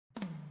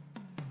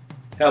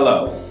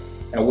Hello,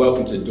 and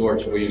welcome to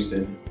Dortch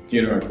Williamson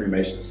Funeral and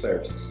Cremation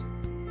Services,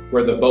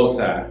 where the bow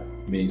tie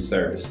means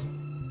service.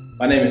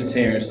 My name is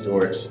Terrence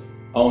Dortch,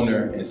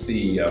 owner and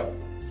CEO.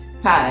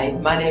 Hi,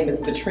 my name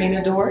is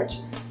Katrina Dortch,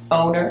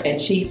 owner and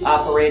Chief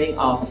Operating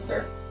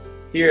Officer.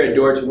 Here at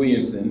Dortch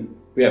Williamson,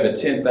 we have a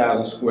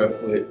 10,000 square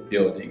foot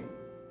building.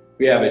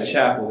 We have a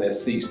chapel that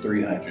seats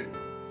 300.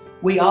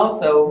 We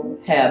also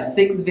have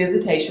 6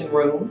 visitation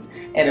rooms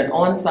and an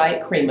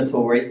on-site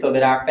crematory so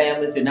that our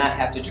families do not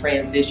have to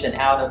transition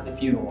out of the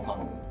funeral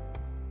home.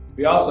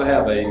 We also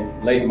have a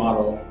late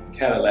model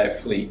Cadillac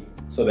fleet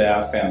so that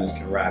our families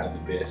can ride in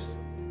the best.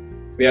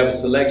 We have a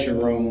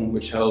selection room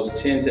which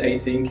holds 10 to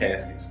 18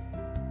 caskets.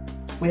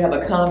 We have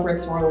a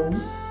conference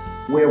room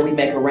where we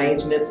make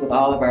arrangements with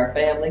all of our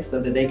families so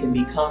that they can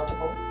be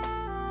comfortable.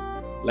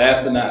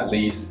 Last but not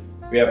least,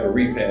 we have a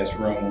repast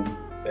room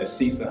that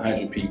seats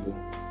 100 people,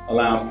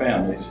 allowing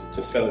families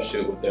to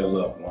fellowship with their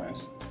loved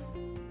ones.